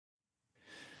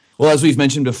Well, as we've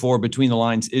mentioned before, Between the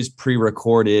Lines is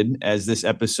pre-recorded, as this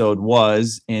episode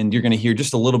was, and you're going to hear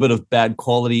just a little bit of bad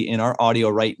quality in our audio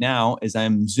right now as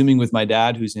I'm Zooming with my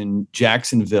dad, who's in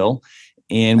Jacksonville,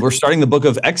 and we're starting the book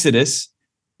of Exodus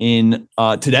in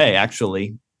today,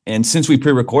 actually. And since we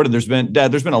pre-recorded, there's been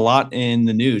a lot in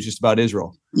the news just about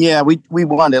Israel. Yeah, we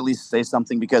want to at least say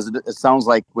something because it sounds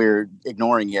like we're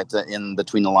ignoring it in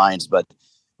Between the Lines, but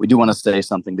we do want to say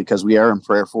something because we are in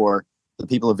prayer for the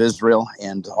people of Israel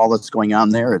and all that's going on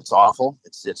there. It's awful.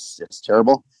 It's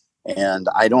terrible. And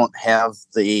I don't have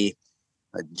the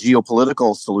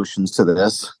geopolitical solutions to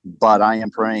this, but I am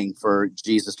praying for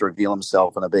Jesus to reveal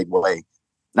himself in a big way,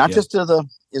 not just to the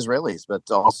Israelis, but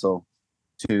also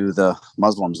to the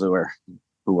Muslims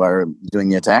who are doing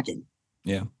the attacking.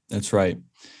 Yeah, that's right.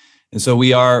 And so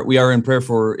we are in prayer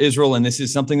for Israel, and this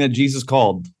is something that Jesus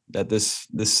called, that this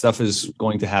stuff is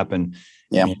going to happen.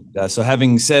 Yeah. And, so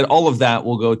having said all of that,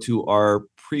 we'll go to our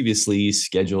previously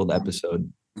scheduled episode.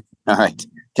 All right.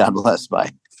 God bless.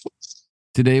 Bye.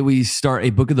 Today we start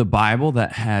a book of the Bible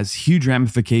that has huge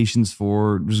ramifications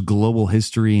for just global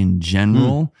history in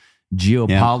general,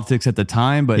 geopolitics at the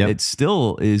time, but it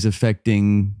still is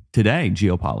affecting today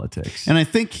geopolitics. And I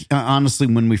think, honestly,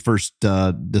 when we first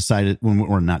decided,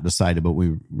 but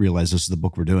we realized this is the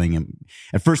book we're doing, and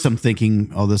at first I'm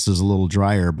thinking, oh, this is a little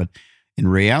drier, but in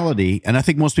reality, and I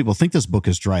think most people think this book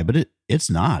is dry, but it's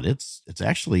not. It's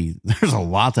actually, there's a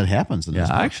lot that happens in this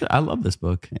book. Actually, I love this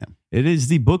book. Yeah. It is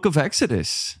the book of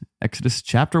Exodus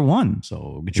chapter 1.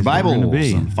 So get your Bibles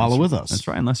and follow with us. That's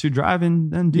right. Unless you're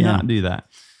driving, then do not do that.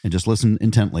 And just listen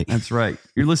intently. That's right.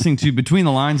 You're listening to Between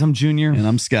the Lines. I'm Junior. And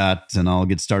I'm Scott, and I'll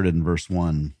get started in verse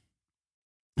 1.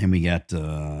 And we got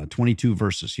 22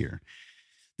 verses here.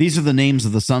 These are the names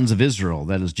of the sons of Israel,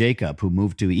 that is Jacob, who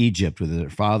moved to Egypt with their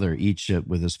father, each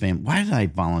with his family. Why did I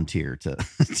volunteer to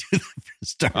do the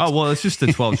start? Oh, well, it's just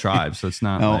the 12 tribes, so it's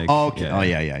not okay. Yeah. Oh,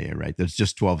 yeah, right. There's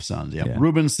just 12 sons. Yeah.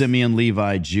 Reuben, Simeon,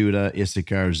 Levi, Judah,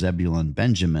 Issachar, Zebulun,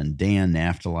 Benjamin, Dan,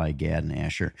 Naphtali, Gad, and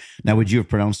Asher. Now, would you have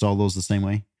pronounced all those the same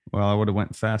way? Well, I would have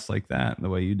went fast like that, the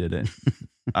way you did it.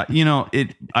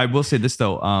 I will say this,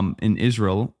 though. In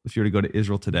Israel, if you were to go to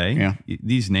Israel today,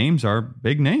 these names are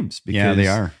big names. Because they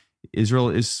are. Israel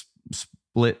is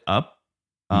split up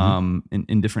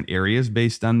in different areas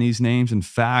based on these names. In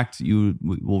fact, you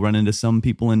will run into some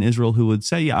people in Israel who would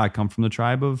say, I come from the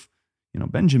tribe of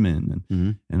Benjamin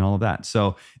and all of that.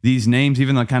 So these names,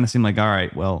 even though it kind of seem like, all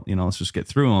right, well, let's just get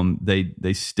through them,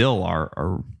 they still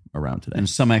are around today. And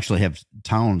some actually have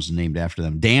towns named after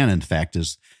them. Dan, in fact,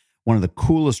 is one of the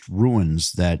coolest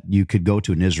ruins that you could go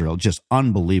to in Israel. Just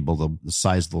unbelievable, the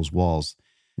size of those walls.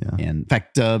 Yeah. And in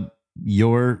fact,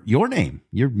 your name,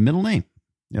 your middle name,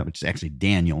 which is actually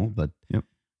Daniel, but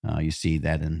you see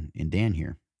that in Dan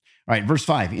here. All right, verse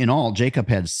 5. In all, Jacob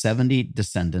had 70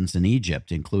 descendants in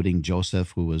Egypt, including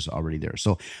Joseph, who was already there.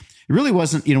 So it really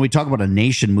wasn't, we talk about a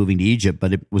nation moving to Egypt,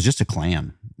 but it was just a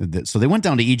clan. So they went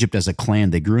down to Egypt as a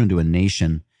clan. They grew into a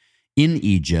nation in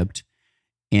Egypt.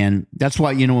 And that's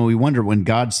why, when we wonder when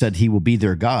God said he will be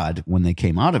their God when they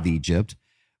came out of Egypt,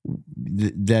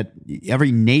 that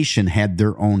every nation had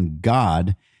their own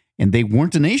God, and they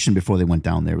weren't a nation before they went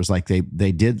down there. It was like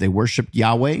they worshiped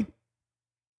Yahweh.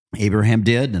 Abraham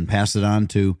did and passed it on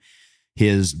to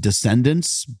his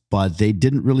descendants, but they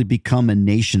didn't really become a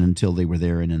nation until they were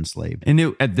there and enslaved.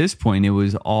 And at this point, it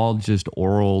was all just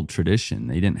oral tradition.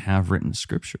 They didn't have written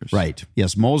scriptures. Right.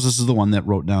 Yes, Moses is the one that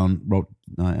wrote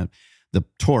the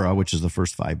Torah, which is the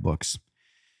first 5 books.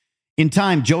 In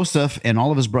time, Joseph and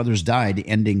all of his brothers died,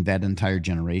 ending that entire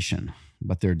generation.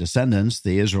 But their descendants,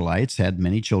 the Israelites, had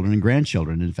many children and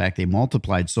grandchildren. In fact, they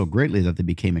multiplied so greatly that they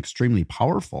became extremely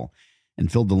powerful and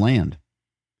filled the land.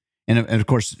 And of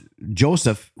course,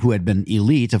 Joseph, who had been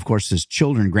elite, of course, his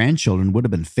children, grandchildren would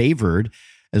have been favored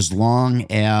as long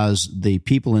as the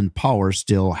people in power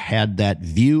still had that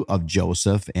view of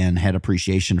Joseph and had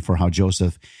appreciation for how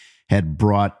Joseph had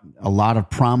brought a lot of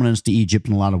prominence to Egypt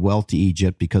and a lot of wealth to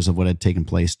Egypt because of what had taken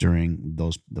place during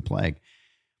the plague.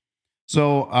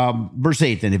 So verse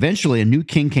 8, then eventually a new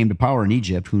king came to power in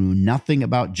Egypt who knew nothing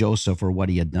about Joseph or what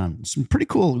he had done. Some pretty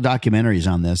cool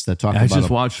documentaries on this that talk about... I just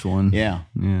watched one. Yeah.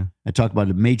 I talk about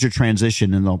a major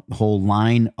transition in the whole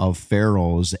line of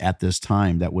pharaohs at this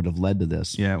time that would have led to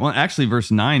this. Yeah, well, actually, verse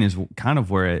 9 is kind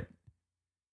of where it...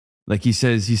 Like he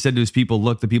said to his people,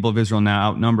 look, the people of Israel now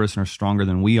outnumber us and are stronger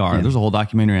than we are. Yeah. There's a whole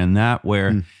documentary on that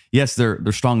where, yes,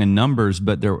 they're strong in numbers,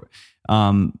 but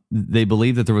they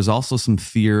believe that there was also some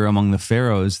fear among the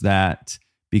pharaohs that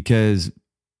because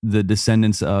the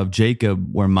descendants of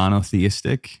Jacob were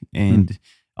monotheistic and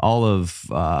all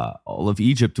of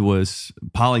Egypt was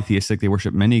polytheistic. They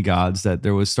worshiped many gods. That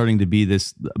there was starting to be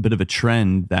a bit of a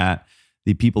trend that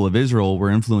the people of Israel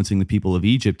were influencing the people of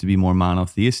Egypt to be more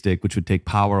monotheistic, which would take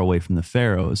power away from the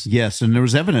pharaohs. Yes, and there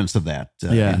was evidence of that,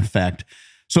 in fact.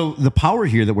 So the power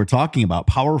here that we're talking about,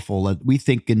 powerful, we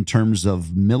think in terms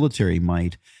of military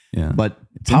might, but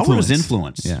it's power is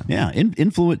influence.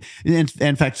 Influence.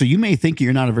 In fact, so you may think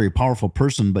you're not a very powerful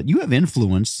person, but you have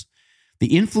influence.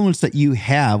 The influence that you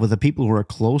have with the people who are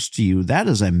close to you, that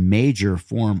is a major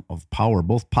form of power,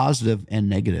 both positive and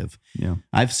negative. Yeah.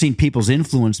 I've seen people's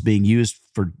influence being used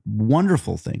for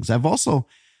wonderful things. I've also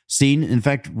seen, in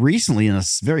fact, recently in a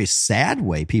very sad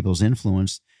way, people's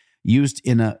influence used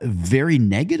in a very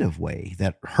negative way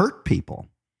that hurt people.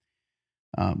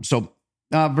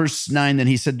 Verse 9, then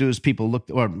he said to his people,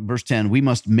 verse 10, we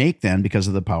must make then, because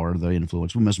of the power of the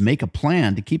influence, we must make a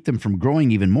plan to keep them from growing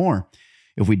even more.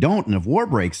 If we don't, and if war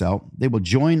breaks out, they will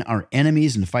join our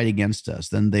enemies and fight against us.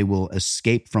 Then they will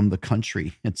escape from the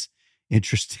country. It's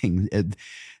interesting.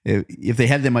 If they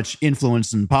had that much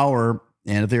influence and power,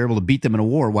 and if they were able to beat them in a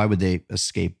war, why would they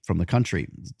escape from the country?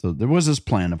 So there was this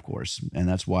plan, of course, and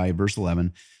that's why, verse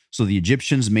 11, so the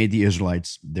Egyptians made the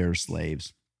Israelites their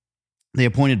slaves. They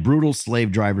appointed brutal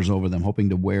slave drivers over them, hoping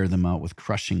to wear them out with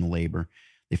crushing labor.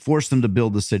 They forced them to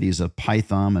build the cities of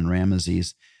Pithom and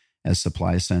Ramesses as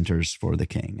supply centers for the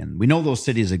king. And we know those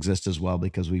cities exist as well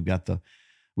because we've got the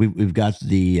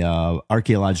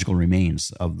archaeological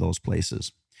remains of those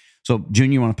places. So,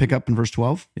 June, you want to pick up in verse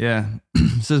 12? Yeah.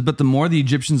 It says, but the more the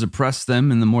Egyptians oppressed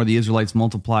them and the more the Israelites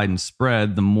multiplied and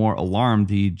spread, the more alarmed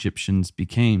the Egyptians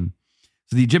became.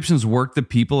 So the Egyptians worked the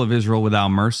people of Israel without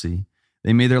mercy.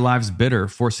 They made their lives bitter,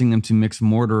 forcing them to mix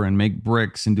mortar and make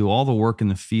bricks and do all the work in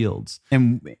the fields.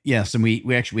 And yes, and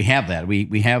we actually have that.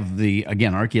 We have the,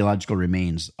 again, archaeological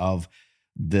remains of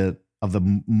the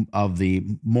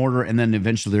mortar, and then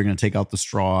eventually they're going to take out the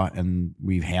straw, and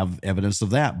we have evidence of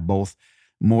that, both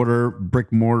mortar,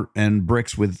 and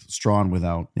bricks with straw and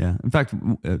without. Yeah. In fact,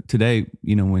 today,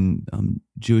 when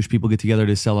Jewish people get together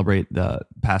to celebrate the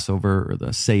Passover or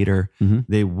the Seder,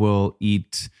 they will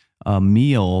eat a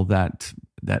meal that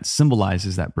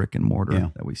symbolizes that brick and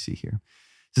mortar that we see here.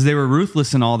 It says they were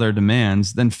ruthless in all their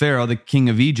demands. Then Pharaoh, the king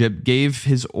of Egypt, gave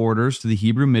his orders to the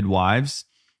Hebrew midwives,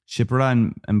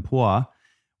 Shiphrah and Puah.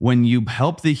 When you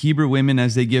help the Hebrew women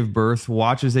as they give birth,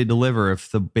 watch as they deliver. If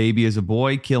the baby is a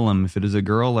boy, kill him. If it is a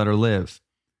girl, let her live.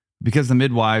 Because the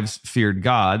midwives feared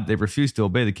God, they refused to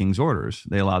obey the king's orders.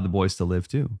 They allowed the boys to live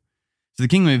too. So the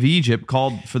king of Egypt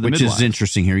called for the midwives. Which is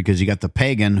interesting here because you got the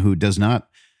pagan who does not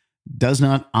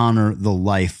honor the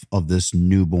life of this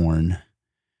newborn.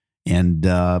 And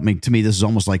to me, this is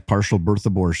almost like partial birth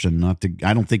abortion.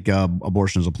 I don't think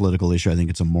abortion is a political issue. I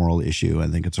think it's a moral issue. I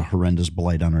think it's a horrendous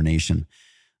blight on our nation.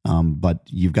 But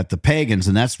you've got the pagans,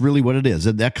 and that's really what it is.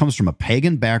 That comes from a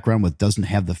pagan background that doesn't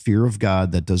have the fear of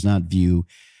God, that does not view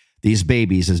these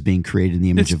babies as being created in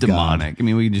the image of God. It's demonic. I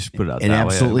mean, we can just put it out that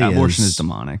way. Absolutely abortion is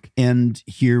demonic. And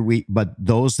but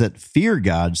those that fear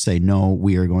God say, no,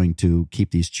 we are going to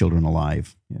keep these children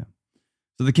alive. Yeah.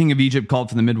 So the king of Egypt called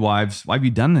for the midwives. Why have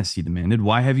you done this? He demanded.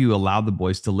 Why have you allowed the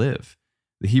boys to live?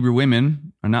 The Hebrew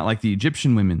women are not like the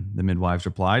Egyptian women, the midwives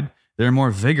replied. They're more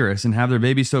vigorous and have their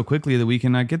babies so quickly that we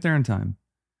cannot get there in time.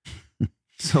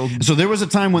 So there was a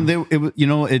time when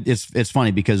it's funny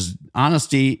because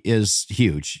honesty is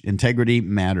huge. Integrity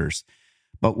matters.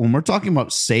 But when we're talking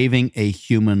about saving a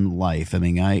human life, I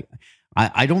mean,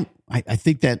 I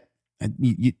think that,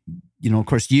 of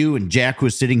course, you and Jack who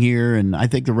is sitting here, and I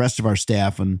think the rest of our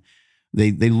staff, and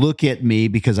they look at me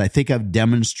because I think I've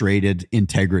demonstrated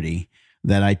integrity,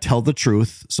 that I tell the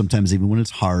truth, sometimes even when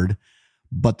it's hard.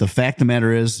 But the fact of the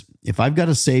matter is, if I've got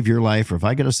to save your life, or if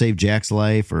I got to save Jack's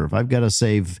life, or if I've got to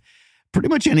save pretty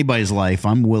much anybody's life,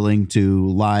 I'm willing to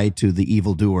lie to the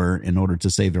evildoer in order to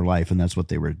save their life. And that's what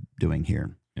they were doing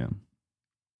here. Yeah.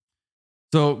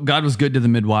 So God was good to the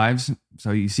midwives.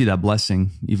 So you see that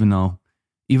blessing, even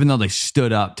though they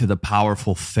stood up to the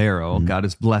powerful Pharaoh, God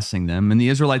is blessing them. And the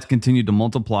Israelites continued to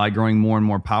multiply, growing more and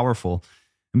more powerful.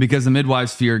 And because the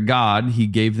midwives feared God, he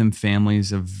gave them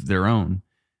families of their own.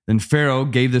 Then Pharaoh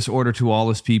gave this order to all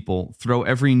his people: throw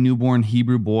every newborn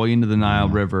Hebrew boy into the Nile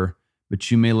River, but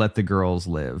you may let the girls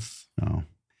live.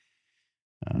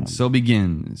 So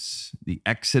begins the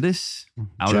Exodus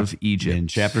out of Egypt. And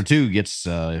chapter 2 gets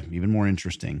even more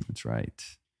interesting. That's right.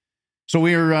 So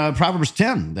we're Proverbs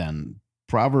 10 then.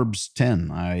 Proverbs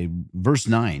 10, verse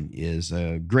 9 is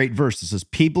a great verse. It says,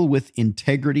 people with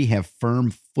integrity have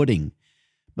firm footing,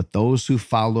 but those who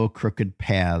follow crooked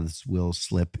paths will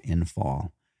slip and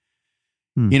fall.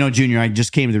 You know, Junior, I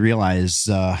just came to realize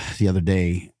the other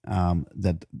day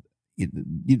that,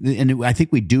 and I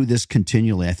think we do this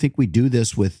continually. I think we do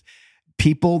this with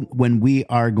people when we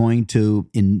are going to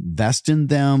invest in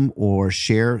them or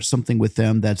share something with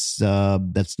them that's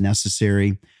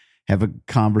necessary, have a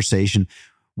conversation.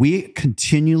 We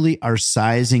continually are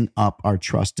sizing up our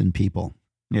trust in people.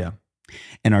 Yeah.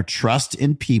 And our trust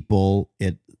in people,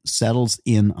 it settles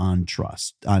in on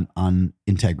trust, on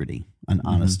integrity, on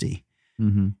honesty.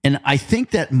 Mm-hmm. And I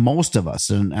think that most of us,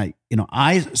 and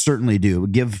I certainly do,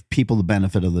 give people the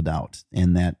benefit of the doubt,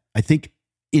 and that I think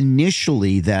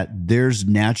initially that there's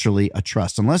naturally a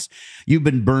trust, unless you've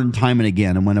been burned time and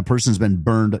again. And when a person's been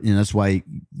burned, and that's why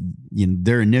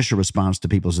their initial response to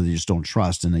people is that they just don't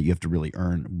trust, and that you have to really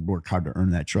work hard to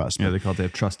earn that trust. Yeah, they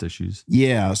have trust issues.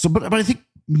 Yeah. So, but I think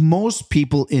most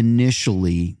people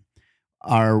initially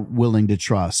are willing to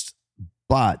trust,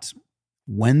 but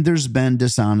when there's been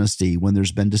dishonesty, when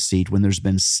there's been deceit, when there's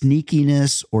been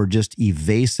sneakiness or just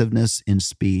evasiveness in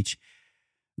speech,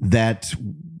 that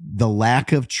the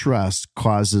lack of trust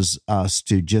causes us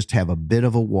to just have a bit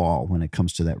of a wall when it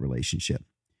comes to that relationship.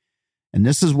 And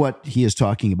this is what he is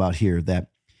talking about here,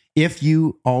 that if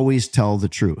you always tell the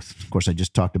truth, of course, I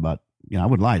just talked about, I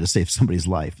would lie to save somebody's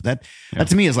life. That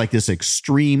to me is like this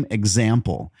extreme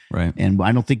example. Right. And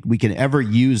I don't think we can ever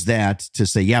use that to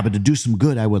say, yeah, but to do some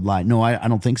good, I would lie. No, I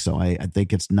don't think so. I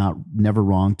think it's never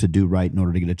wrong to do right in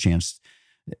order to get a chance.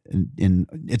 And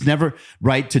it's never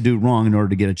right to do wrong in order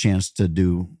to get a chance to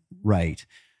do right.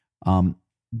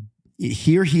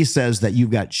 Here he says that you've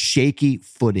got shaky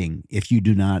footing if you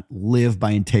do not live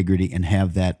by integrity and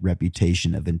have that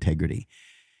reputation of integrity.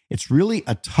 It's really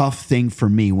a tough thing for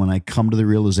me when I come to the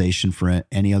realization for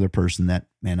any other person that,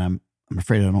 man, I'm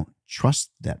afraid I don't trust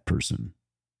that person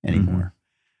anymore.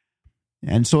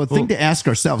 Mm-hmm. And so a thing to ask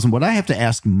ourselves, and what I have to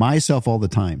ask myself all the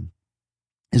time,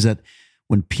 is that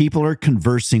when people are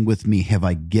conversing with me, have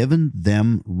I given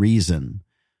them reason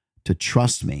to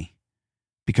trust me?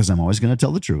 Because I'm always going to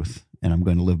tell the truth and I'm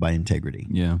going to live by integrity.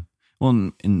 Yeah.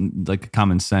 Well, and like a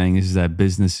common saying is that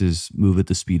businesses move at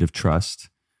the speed of trust.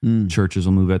 Churches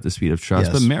will move at the speed of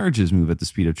trust, but marriages move at the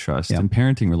speed of trust, and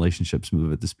parenting relationships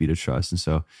move at the speed of trust. And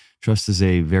so trust is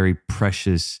a very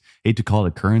precious, I hate to call it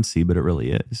a currency, but it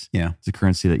really is. Yeah. It's a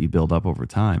currency that you build up over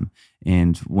time.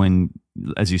 And when,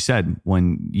 as you said,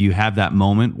 when you have that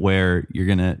moment where you're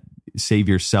going to save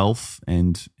yourself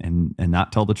and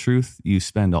not tell the truth, you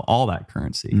spend all that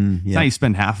currency. Now you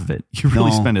spend half of it. You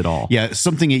really spend it all. Yeah.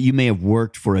 Something that you may have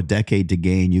worked for a decade to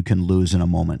gain, you can lose in a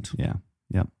moment. Yeah.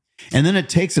 Yep. And then it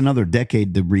takes another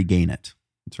decade to regain it.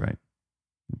 That's right.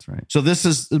 That's right. So this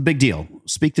is a big deal.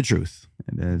 Speak the truth.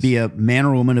 It is. Be a man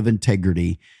or woman of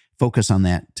integrity. Focus on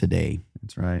that today.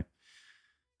 That's right.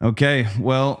 Okay.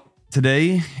 Well,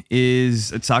 today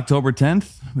it's October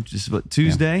 10th, which is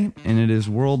Tuesday, and it is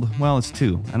it's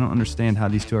two. I don't understand how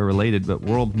these two are related, but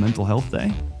World Mental Health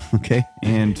Day. Okay.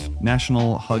 And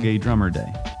National Hug a Drummer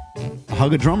Day.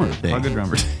 Hug a Drummer Day. Hug a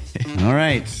Drummer Day. All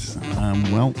right.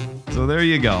 So there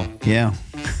you go. Yeah.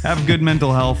 Have good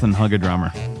mental health and hug a drummer.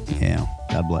 Yeah.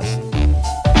 God bless.